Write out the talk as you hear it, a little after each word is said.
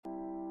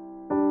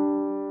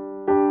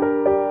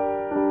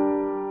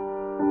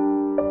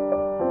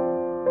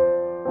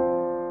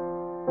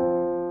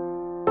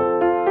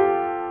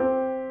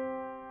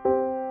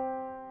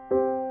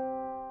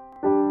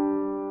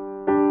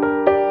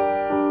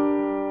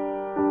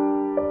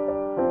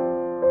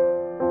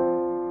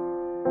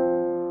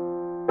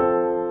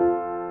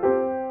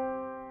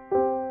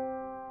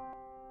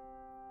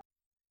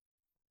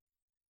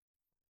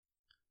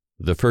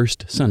the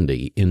first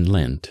Sunday in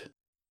Lent.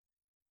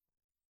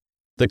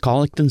 The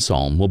Collect and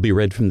Psalm will be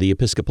read from the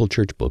Episcopal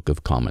Church Book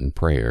of Common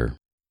Prayer.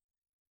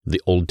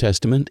 The Old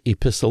Testament,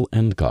 Epistle,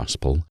 and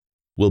Gospel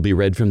will be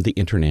read from the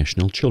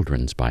International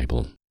Children's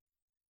Bible.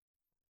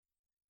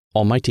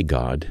 Almighty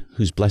God,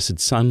 whose blessed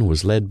Son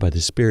was led by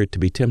the Spirit to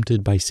be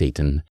tempted by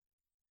Satan,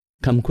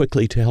 come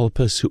quickly to help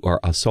us who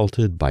are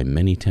assaulted by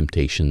many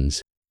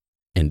temptations,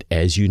 and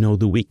as you know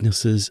the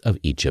weaknesses of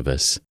each of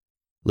us,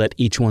 let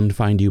each one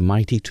find you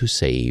mighty to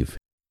save,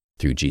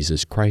 through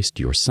Jesus Christ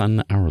your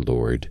Son, our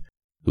Lord,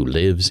 who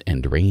lives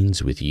and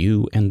reigns with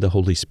you and the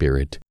Holy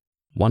Spirit,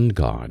 one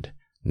God,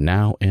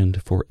 now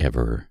and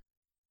forever.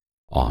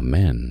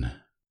 Amen.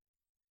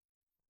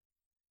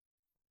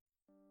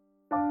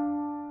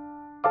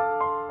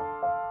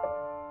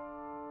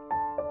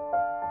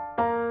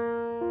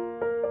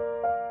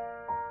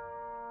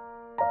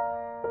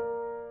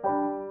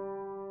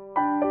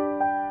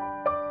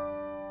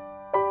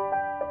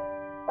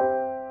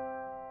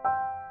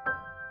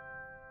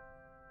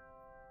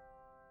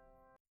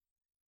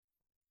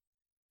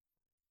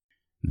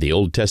 The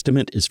Old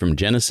Testament is from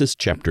Genesis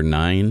chapter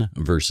 9,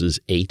 verses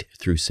 8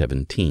 through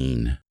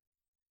 17.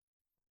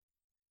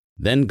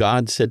 Then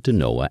God said to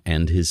Noah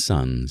and his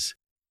sons,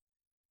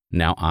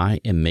 Now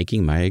I am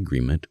making my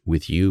agreement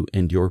with you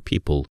and your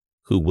people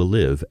who will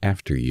live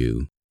after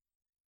you.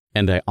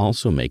 And I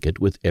also make it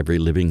with every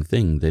living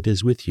thing that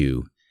is with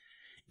you.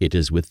 It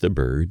is with the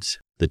birds,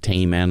 the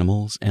tame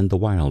animals, and the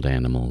wild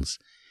animals.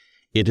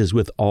 It is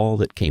with all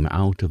that came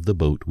out of the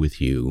boat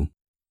with you.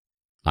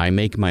 I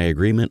make my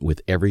agreement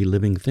with every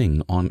living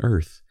thing on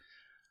earth.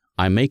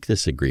 I make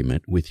this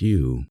agreement with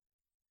you.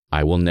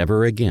 I will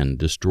never again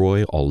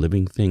destroy all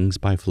living things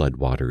by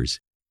floodwaters.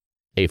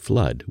 A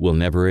flood will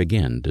never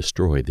again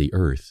destroy the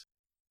earth.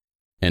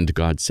 And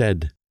God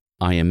said,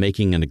 I am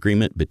making an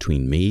agreement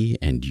between me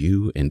and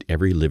you and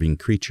every living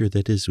creature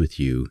that is with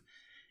you.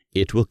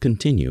 It will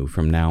continue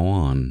from now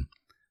on.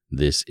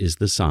 This is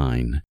the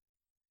sign.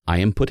 I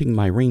am putting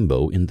my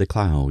rainbow in the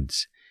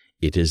clouds.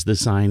 It is the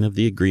sign of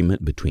the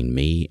agreement between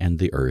me and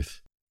the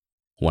earth.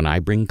 When I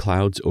bring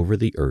clouds over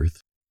the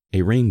earth,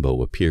 a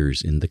rainbow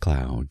appears in the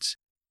clouds.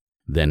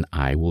 Then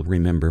I will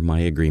remember my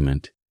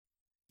agreement.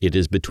 It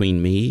is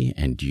between me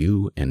and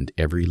you and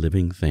every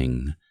living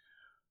thing.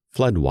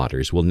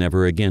 Floodwaters will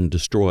never again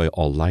destroy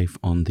all life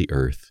on the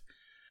earth.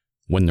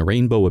 When the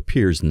rainbow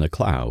appears in the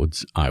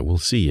clouds, I will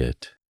see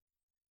it.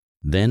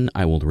 Then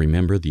I will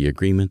remember the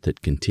agreement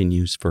that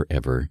continues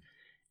forever.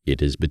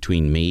 It is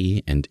between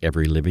me and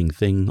every living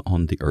thing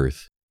on the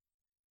earth.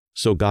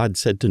 So God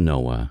said to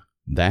Noah,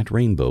 That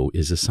rainbow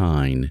is a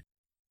sign.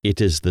 It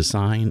is the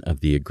sign of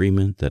the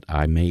agreement that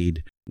I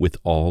made with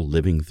all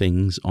living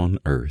things on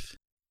earth.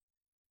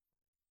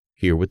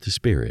 Hear what the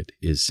Spirit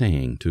is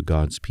saying to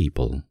God's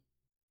people.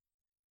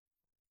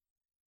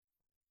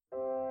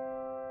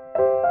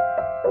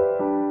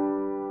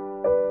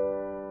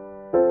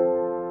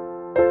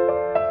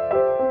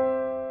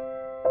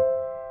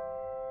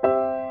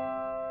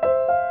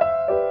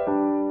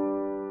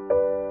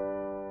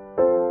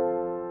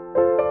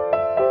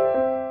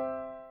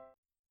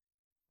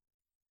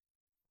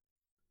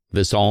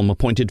 The psalm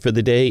appointed for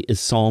the day is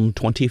Psalm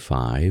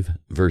 25,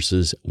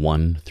 verses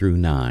 1 through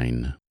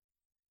 9.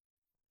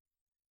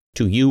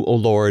 To you, O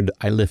Lord,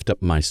 I lift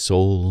up my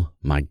soul.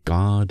 My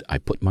God, I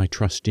put my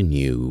trust in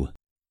you.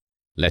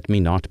 Let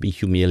me not be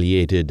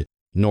humiliated,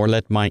 nor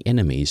let my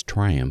enemies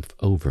triumph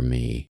over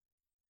me.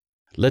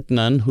 Let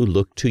none who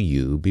look to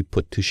you be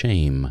put to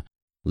shame.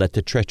 Let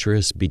the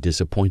treacherous be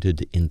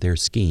disappointed in their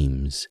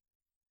schemes.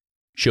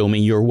 Show me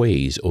your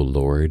ways, O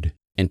Lord,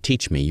 and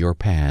teach me your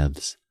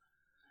paths.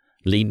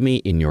 Lead me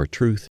in your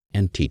truth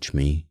and teach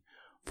me,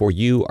 for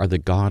you are the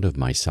God of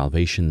my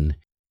salvation.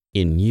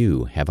 In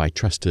you have I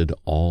trusted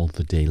all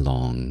the day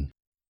long.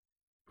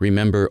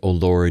 Remember, O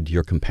Lord,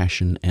 your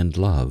compassion and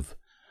love,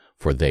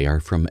 for they are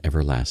from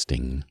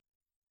everlasting.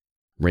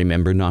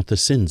 Remember not the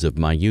sins of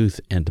my youth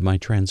and my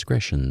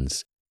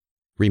transgressions.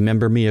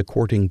 Remember me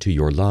according to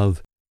your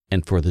love,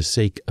 and for the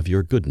sake of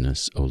your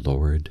goodness, O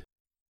Lord.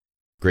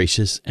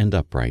 Gracious and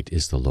upright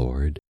is the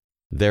Lord,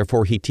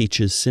 therefore he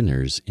teaches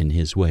sinners in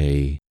his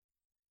way.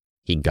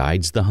 He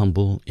guides the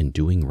humble in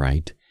doing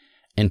right,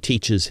 and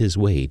teaches his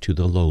way to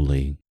the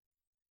lowly.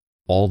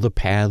 All the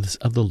paths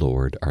of the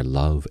Lord are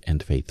love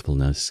and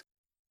faithfulness,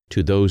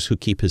 to those who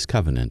keep his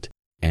covenant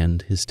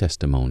and his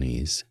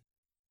testimonies.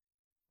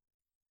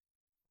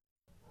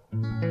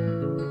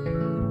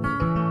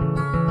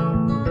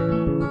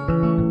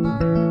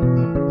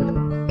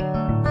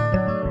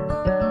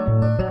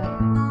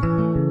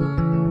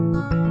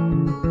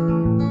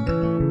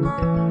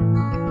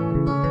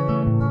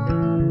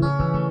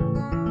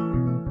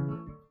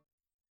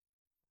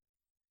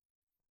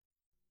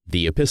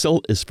 The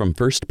epistle is from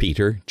 1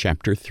 Peter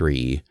chapter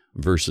 3,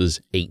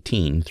 verses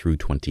 18 through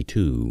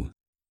 22.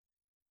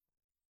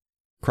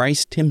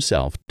 Christ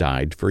himself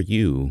died for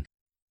you,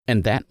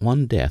 and that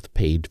one death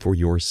paid for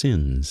your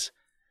sins.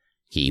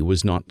 He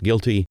was not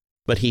guilty,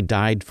 but he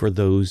died for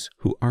those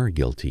who are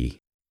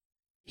guilty.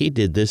 He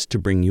did this to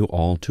bring you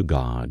all to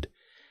God.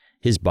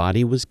 His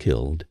body was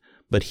killed,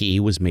 but he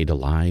was made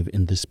alive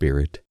in the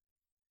Spirit.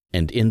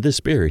 And in the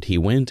Spirit he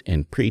went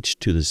and preached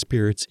to the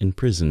spirits in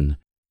prison.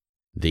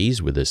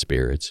 These were the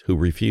spirits who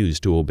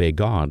refused to obey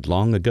God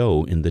long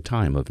ago in the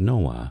time of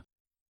Noah.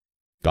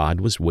 God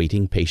was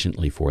waiting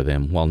patiently for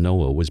them while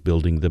Noah was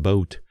building the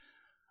boat.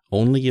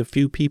 Only a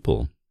few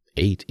people,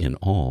 8 in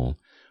all,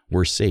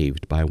 were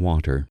saved by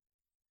water.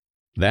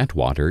 That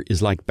water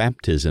is like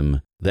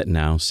baptism that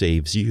now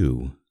saves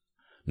you,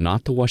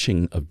 not the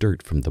washing of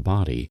dirt from the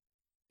body,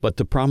 but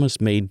the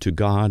promise made to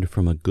God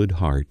from a good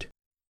heart.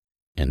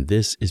 And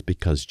this is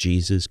because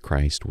Jesus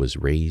Christ was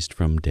raised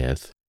from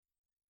death.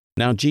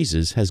 Now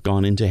Jesus has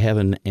gone into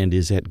heaven and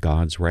is at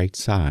God's right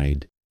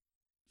side.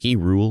 He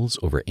rules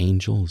over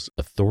angels,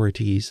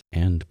 authorities,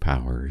 and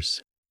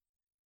powers.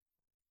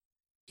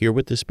 Hear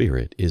what the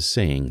Spirit is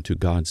saying to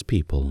God's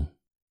people.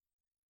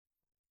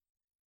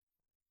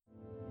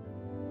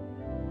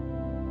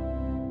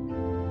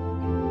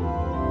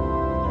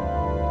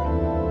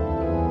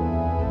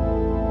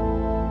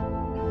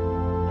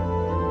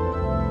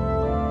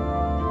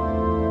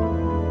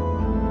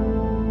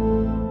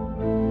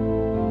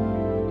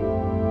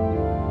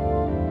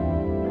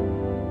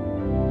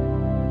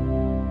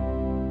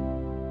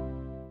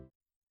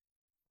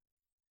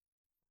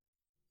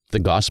 The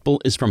Gospel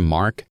is from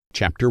Mark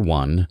chapter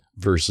 1,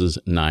 verses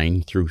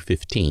 9 through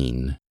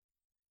 15.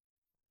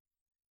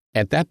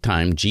 At that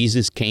time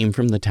Jesus came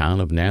from the town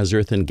of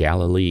Nazareth in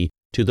Galilee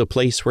to the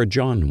place where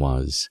John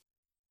was.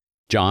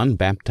 John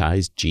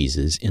baptized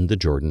Jesus in the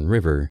Jordan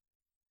River.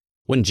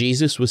 When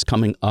Jesus was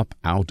coming up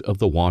out of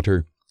the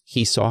water,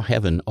 he saw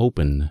heaven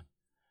open.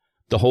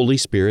 The Holy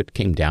Spirit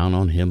came down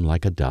on him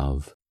like a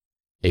dove.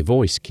 A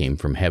voice came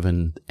from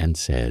heaven and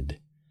said,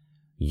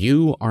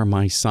 "You are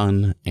my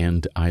Son,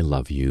 and I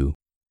love you.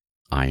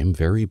 I am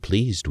very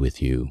pleased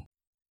with you."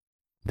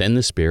 Then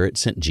the Spirit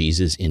sent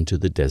Jesus into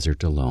the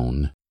desert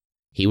alone.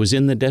 He was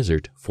in the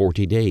desert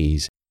 40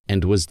 days,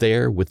 and was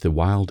there with the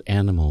wild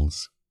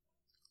animals.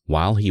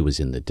 While he was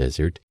in the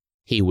desert,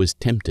 he was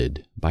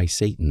tempted by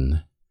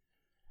Satan.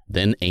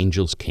 Then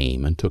angels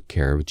came and took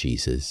care of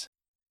Jesus.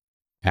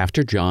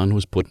 After John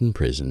was put in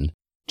prison,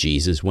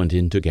 Jesus went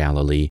into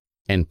Galilee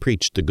and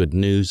preached the good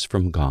news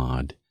from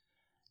God.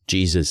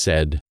 Jesus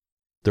said,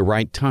 "The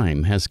right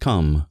time has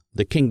come.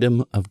 The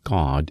kingdom of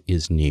God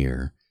is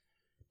near.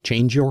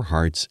 Change your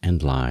hearts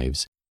and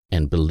lives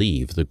and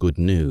believe the good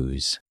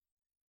news."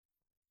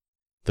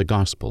 The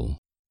Gospel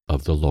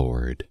of the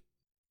Lord.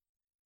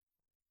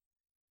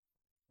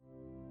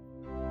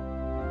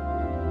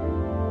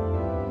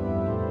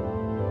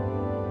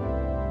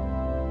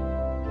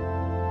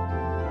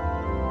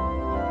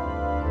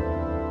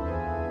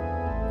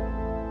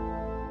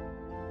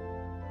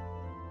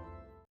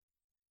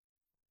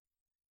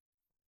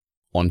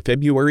 On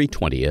February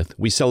 20th,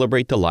 we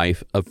celebrate the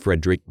life of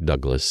Frederick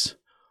Douglass,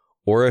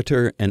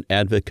 orator and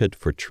advocate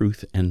for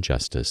truth and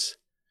justice,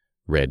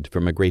 read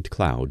from a great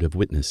cloud of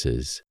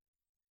witnesses.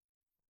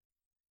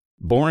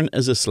 Born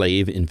as a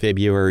slave in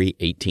February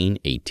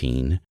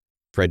 1818,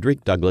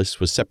 Frederick Douglass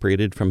was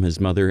separated from his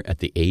mother at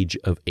the age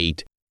of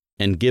 8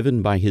 and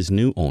given by his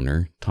new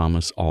owner,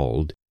 Thomas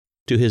Auld,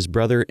 to his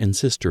brother and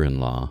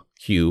sister-in-law,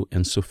 Hugh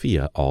and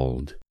Sophia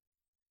Auld.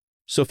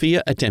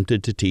 Sophia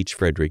attempted to teach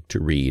Frederick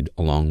to read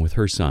along with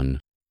her son,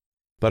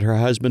 but her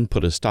husband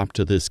put a stop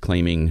to this,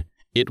 claiming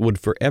it would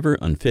forever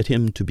unfit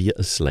him to be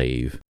a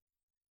slave.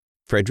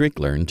 Frederick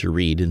learned to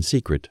read in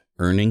secret,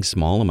 earning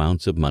small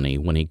amounts of money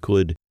when he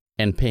could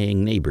and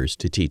paying neighbors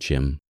to teach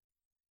him.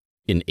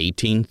 In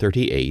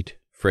 1838,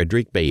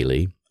 Frederick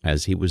Bailey,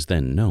 as he was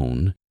then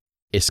known,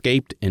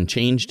 escaped and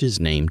changed his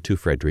name to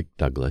Frederick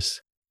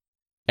Douglass.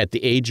 At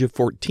the age of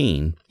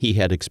 14, he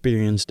had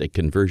experienced a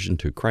conversion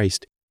to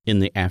Christ in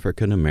the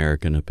African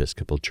American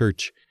Episcopal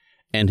Church,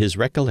 and his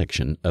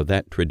recollection of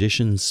that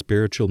tradition's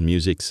spiritual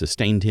music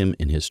sustained him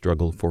in his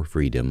struggle for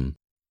freedom.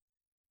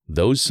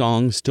 "Those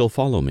songs still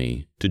follow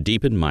me to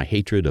deepen my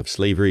hatred of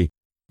slavery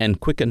and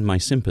quicken my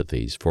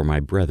sympathies for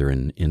my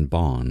brethren in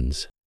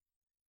bonds."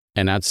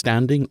 An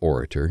outstanding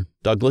orator,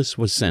 Douglass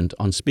was sent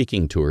on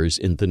speaking tours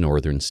in the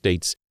northern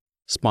states,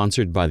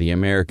 sponsored by the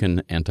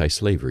American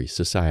Anti-Slavery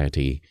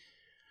Society.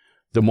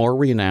 The more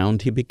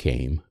renowned he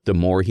became, the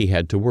more he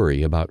had to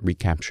worry about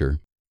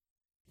recapture.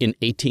 In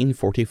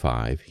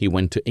 1845, he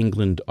went to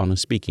England on a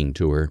speaking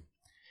tour.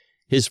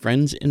 His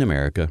friends in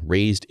America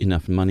raised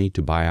enough money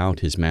to buy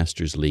out his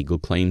master's legal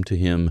claim to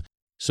him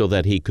so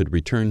that he could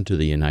return to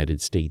the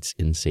United States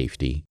in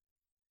safety.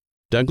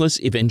 Douglass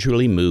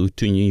eventually moved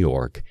to New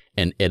York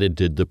and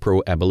edited the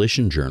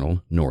pro-abolition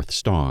journal North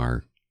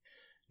Star,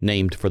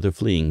 named for the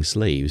fleeing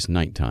slaves'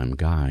 nighttime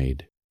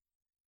guide.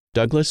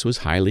 Douglass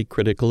was highly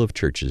critical of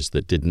churches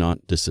that did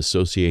not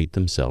disassociate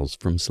themselves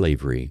from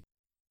slavery.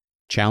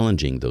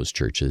 Challenging those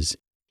churches,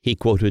 he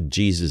quoted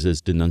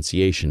Jesus'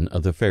 denunciation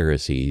of the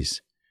Pharisees.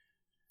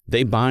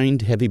 "They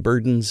bind heavy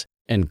burdens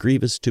and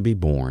grievous to be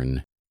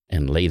borne,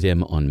 and lay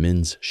them on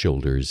men's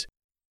shoulders,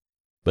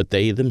 but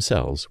they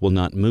themselves will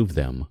not move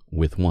them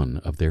with one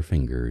of their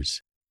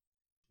fingers."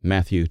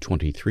 Matthew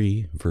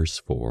 23, verse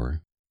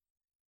 4.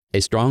 A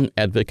strong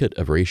advocate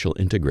of racial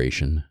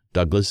integration,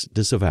 Douglas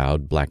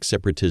disavowed black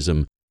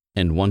separatism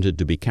and wanted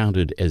to be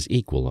counted as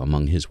equal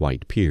among his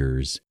white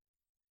peers.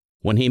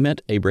 When he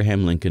met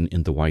Abraham Lincoln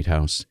in the White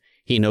House,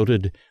 he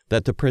noted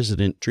that the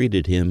president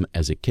treated him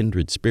as a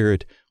kindred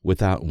spirit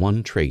without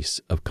one trace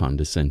of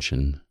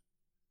condescension.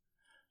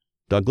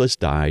 Douglas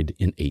died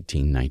in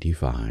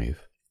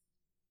 1895.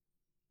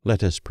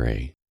 Let us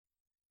pray.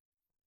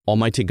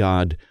 Almighty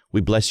God, we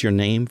bless your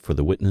name for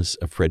the witness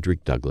of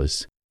Frederick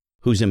Douglass,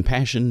 whose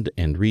impassioned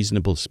and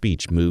reasonable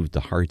speech moved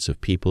the hearts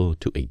of people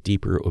to a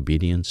deeper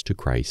obedience to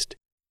Christ.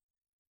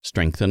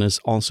 Strengthen us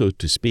also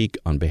to speak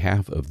on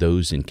behalf of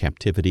those in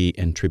captivity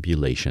and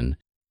tribulation,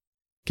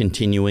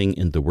 continuing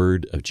in the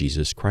word of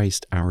Jesus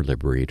Christ our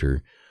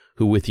Liberator,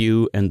 who with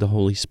you and the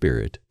Holy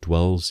Spirit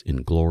dwells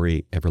in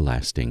glory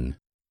everlasting.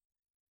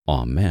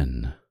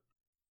 Amen.